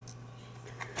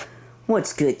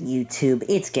What's good, YouTube?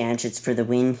 It's Gadgets for the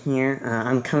win here.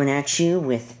 I'm coming at you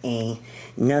with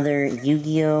another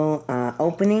Yu-Gi-Oh!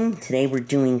 Opening. Today we're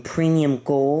doing Premium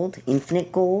Gold,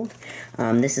 Infinite Gold.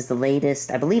 This is the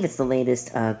latest, I believe it's the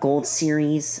latest Gold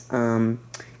Series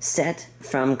set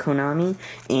from Konami.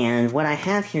 And what I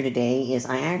have here today is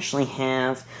I actually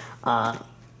have,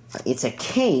 it's a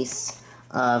case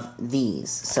of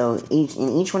these. So in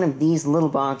each one of these little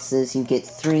boxes you get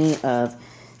 3 of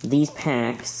these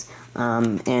packs.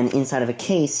 And inside of a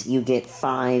case, you get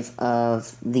 5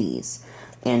 of these.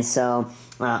 And so,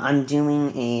 I'm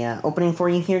doing a opening for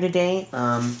you here today.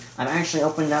 I've actually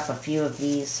opened up a few of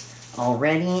these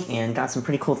already and got some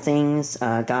pretty cool things.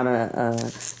 Got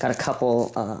a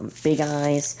couple Big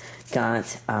Eyes, got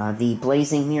the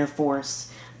Blazing Mirror Force,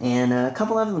 and a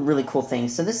couple other really cool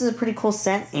things. So this is a pretty cool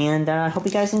set, and I hope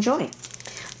you guys enjoy.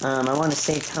 I want to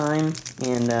save time,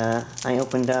 and I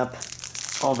opened up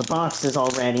all the boxes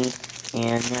already,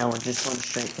 and now we're just going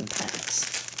straight for the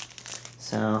packs.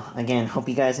 So, again, hope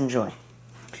you guys enjoy.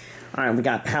 Alright, we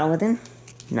got Paladin,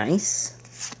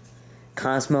 nice.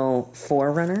 Cosmo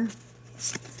Forerunner,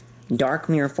 Dark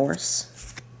Mirror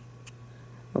Force.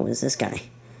 What is this guy?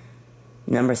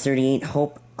 Number 38,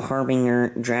 Hope Harbinger,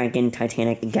 Dragon,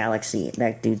 Titanic, Galaxy.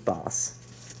 That dude's boss.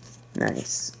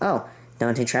 Nice. Oh,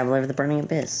 Dante Traveler of the Burning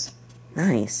Abyss.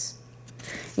 Nice.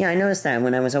 Yeah, I noticed that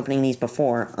when I was opening these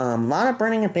before. A lot of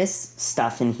Burning Abyss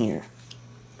stuff in here.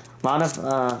 A lot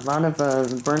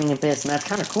of Burning Abyss, and that's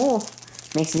kind of cool.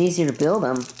 Makes it easier to build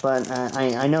them, but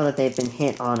I know that they've been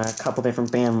hit on a couple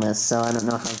different ban lists, so I don't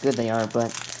know how good they are,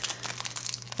 but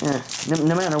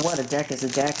no matter what, a deck is a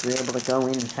deck. You're able to go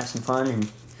in and have some fun,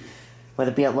 and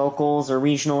whether it be at locals or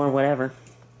regional or whatever.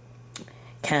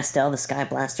 Castel, the Sky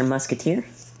Blaster Musketeer.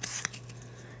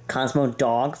 Cosmo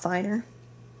Dog Fighter.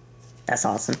 That's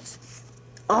awesome.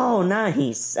 Oh,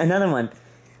 nice. Another one.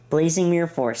 Blazing Mirror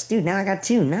Force. Dude, now I got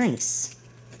 2. Nice.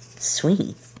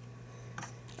 Sweet.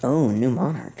 Oh, new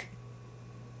Monarch.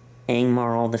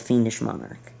 Angmarl, the Fiendish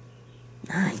Monarch.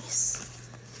 Nice.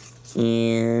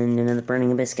 And another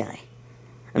Burning Abyss guy.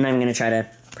 I'm not even going to try to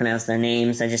pronounce their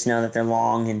names. I just know that they're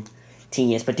long and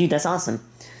tedious. But, dude, that's awesome.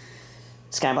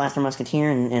 Sky Blaster Musketeer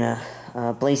and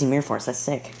a Blazing Mirror Force. That's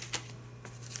sick.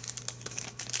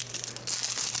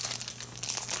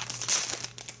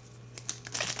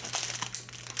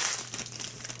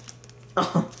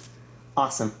 Oh,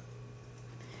 awesome.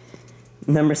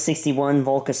 Number 61,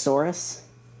 Volcasaurus.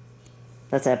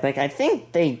 That's epic. I think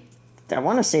I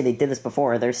want to say they did this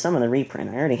before. There's some of the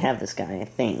reprint. I already have this guy, I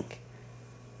think.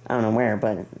 I don't know where,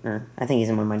 but I think he's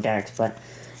in one of my decks, but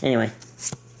anyway.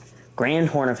 Grand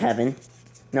Horn of Heaven.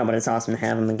 No, but it's awesome to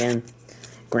have him again.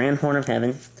 Grand Horn of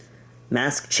Heaven.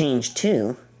 Mask Change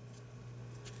 2.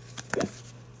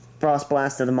 Frost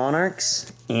Blast of the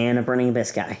Monarchs. And a Burning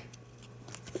Abyss guy.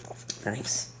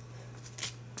 Nice.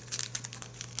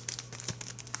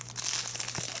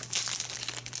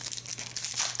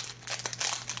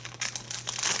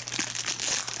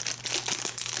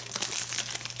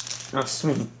 Oh,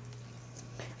 sweet.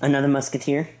 Another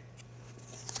Musketeer.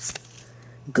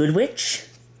 Good Witch.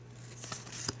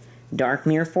 Dark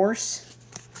Mirror Force.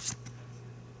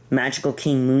 Magical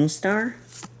King Moonstar.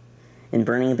 And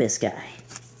Burning Abyss guy.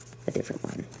 A different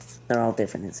one. They're all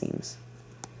different, it seems.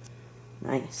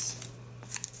 Nice.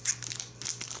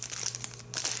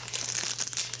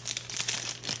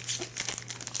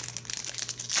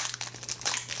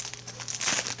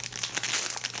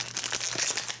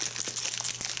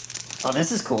 Oh,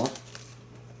 this is cool.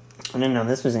 I didn't know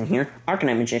this was in here.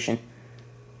 Arcanite Magician.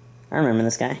 I remember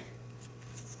this guy.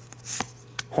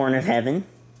 Horn of Heaven.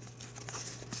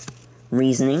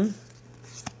 Reasoning.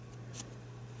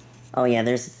 Oh yeah,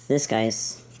 there's this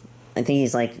guy's. I think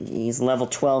he's level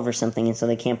 12 or something, and so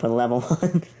they can't put a level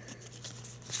on.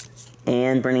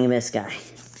 And Burning Abyss guy.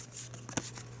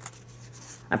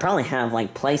 I probably have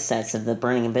like play sets of the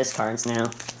Burning Abyss cards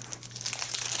now.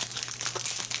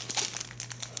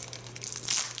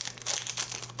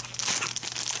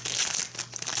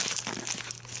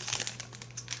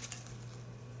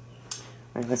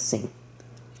 Alright, let's see.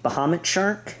 Bahamut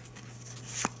Shark.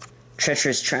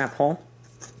 Treacherous Trap Hole.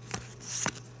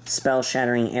 Spell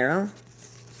Shattering Arrow.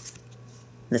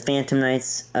 The Phantom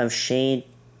Knights of Shade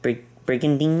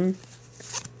Brigandine.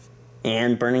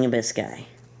 And Burning Abyss guy.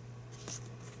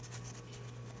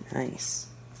 Nice.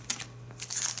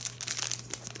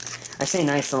 I say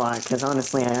nice a lot, because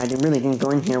honestly, I really didn't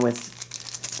go in here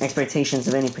with expectations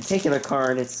of any particular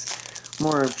card. It's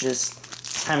more of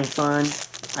just having fun.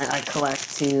 I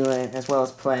collect too, as well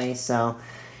as play, so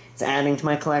it's adding to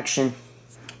my collection.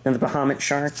 Another Bahamut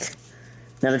Shark.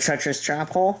 Another Treacherous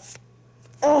Trap Hole.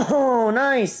 Oh,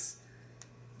 nice!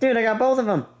 Dude, I got both of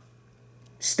them.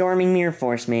 Storming Mirror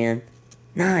Force, man.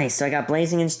 Nice, so I got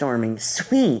Blazing and Storming.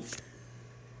 Sweet.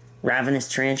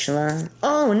 Ravenous Tarantula.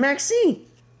 Oh, and Max C.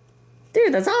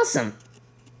 Dude, that's awesome.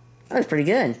 That was pretty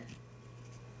good.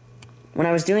 When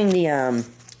I was doing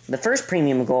the first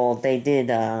Premium Gold, they did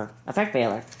Effect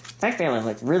Veiler. Effect Veiler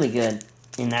looked really good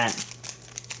in that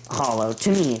holo.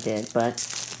 To me it did, but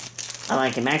I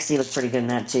like it. Max C looks pretty good in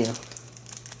that too.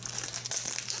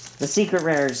 The Secret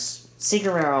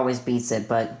Rare always beats it,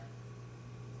 but...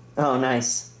 Oh,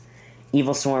 nice.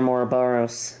 Evil Swarm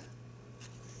Ouroboros.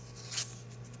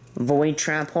 Void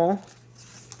Trap Hole.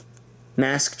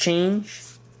 Mask Change.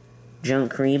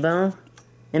 Junk Karibo.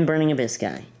 And Burning Abyss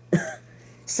guy.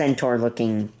 Centaur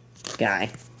looking guy.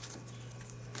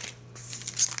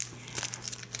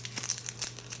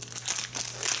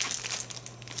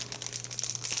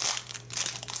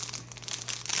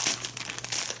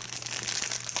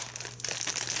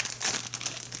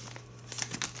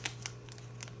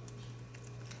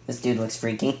 This dude looks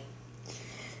freaky.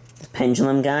 The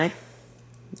Pendulum guy.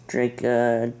 Drake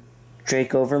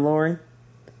Overlord.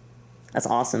 That's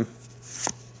awesome.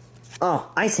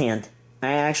 Oh, Ice Hand.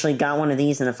 I actually got one of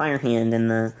these in a Fire Hand in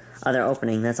the other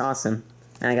opening. That's awesome.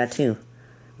 And I got two.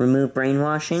 Remove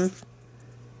Brainwashing.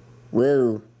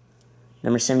 Whoa.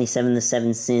 Number 77, the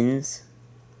 7 Sins.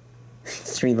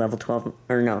 3 level 12,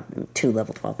 or no, 2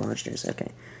 level 12 monsters.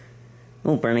 Okay.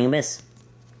 Oh, Burning Abyss.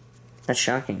 That's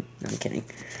shocking. No, I'm kidding.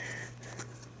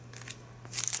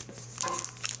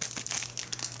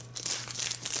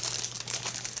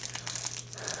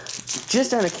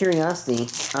 Just out of curiosity,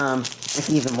 if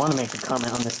you even want to make a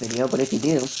comment on this video, but if you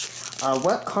do,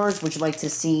 what cards would you like to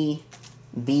see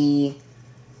be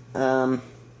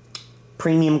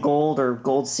Premium Gold or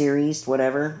Gold Series,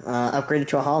 whatever, upgraded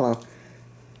to a holo?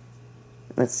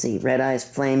 Let's see. Red Eyes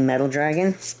Flame Metal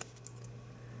Dragon.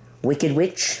 Wicked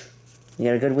Witch. We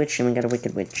got a good witch and we got a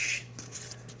wicked witch.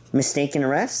 Mistaken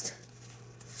Arrest.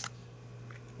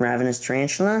 Ravenous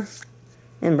Tarantula.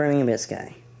 And Burning Abyss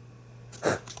guy.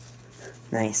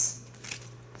 Nice.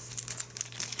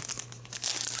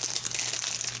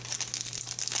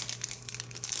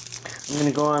 I'm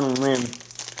gonna go on a limb and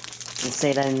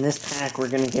say that in this pack we're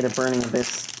gonna get a Burning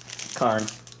Abyss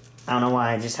card. I don't know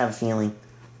why, I just have a feeling.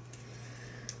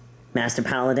 Master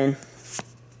Paladin.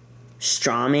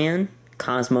 Strawman.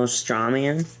 Cosmos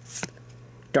Strawman.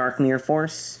 Dark Mirror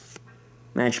Force.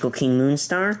 Magical King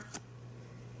Moonstar.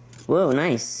 Whoa,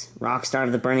 nice. Rockstar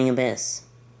of the Burning Abyss.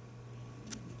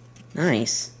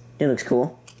 Nice. It looks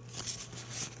cool.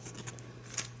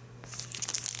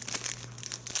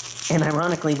 And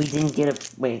ironically, we didn't get a...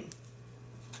 Wait.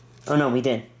 Oh no, we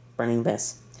did. Burning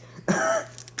Abyss.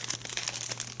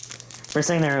 For a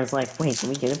second there, I was like, wait, did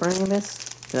we get a Burning Abyss?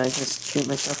 Did I just shoot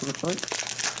myself in the foot?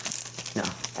 No,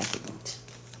 I didn't.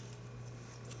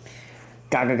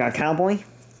 Gaga Cowboy.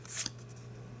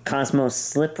 Cosmos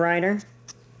Slip Rider.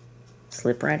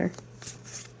 Slip Rider.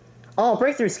 Oh,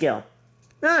 Breakthrough Skill.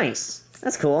 Nice.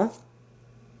 That's cool.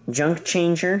 Junk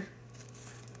Changer.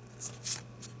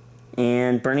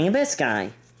 And Burning Abyss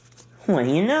guy. What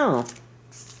do you know?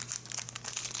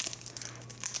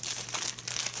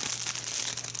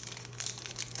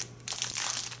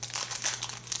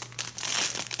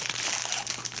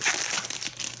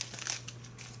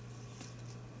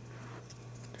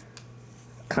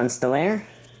 Constellaire.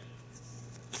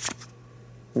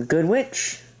 Good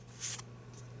Witch.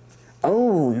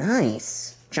 Oh,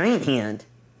 nice. Giant Hand.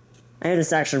 I hear this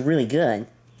is actually really good.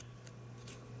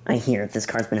 I hear this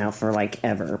card's been out for like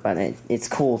ever, but it's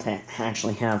cool to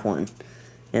actually have one.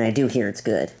 And I do hear it's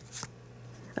good.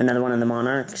 Another one of the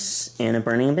Monarchs and a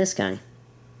Burning Abyss guy.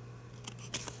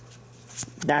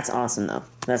 That's awesome though.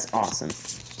 That's awesome.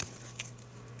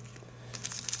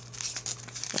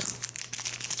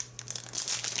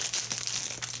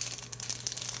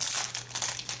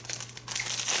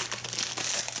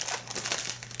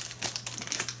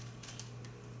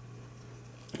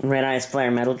 Red Eyes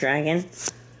Flare Metal Dragon.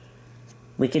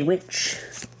 Wicked Witch.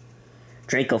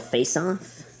 Draco Face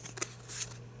Off.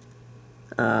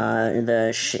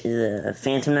 The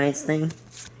Phantom Knights thing.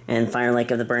 And Fire Lake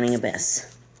of the Burning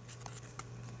Abyss.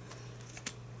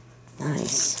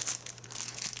 Nice.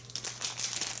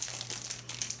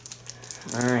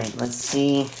 Alright, let's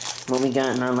see what we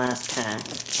got in our last pack.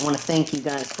 I want to thank you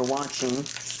guys for watching.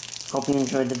 Hope you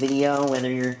enjoyed the video, whether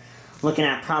you're looking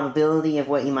at probability of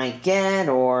what you might get,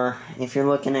 or if you're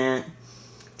looking at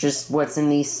just what's in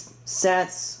these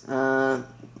sets. I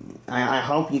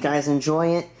hope you guys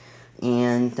enjoy it,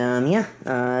 and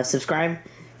yeah, subscribe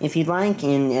if you'd like,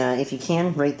 and if you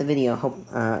can, rate the video.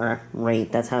 Or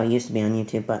rate, that's how it used to be on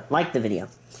YouTube, but like the video.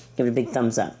 Give it a big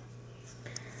thumbs up.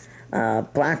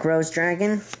 Black Rose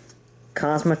Dragon,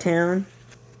 Cosmotown.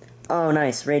 Oh,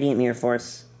 nice, Radiant Mirror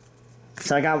Force.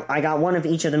 So I got one of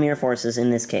each of the Mirror Forces in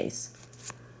this case.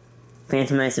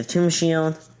 Phantom Knights of Tomb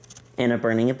Shield, and a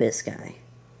Burning Abyss guy.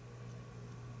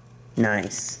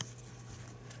 Nice.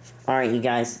 Alright, you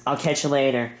guys. I'll catch you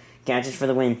later. Gadgets for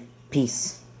the win.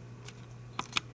 Peace.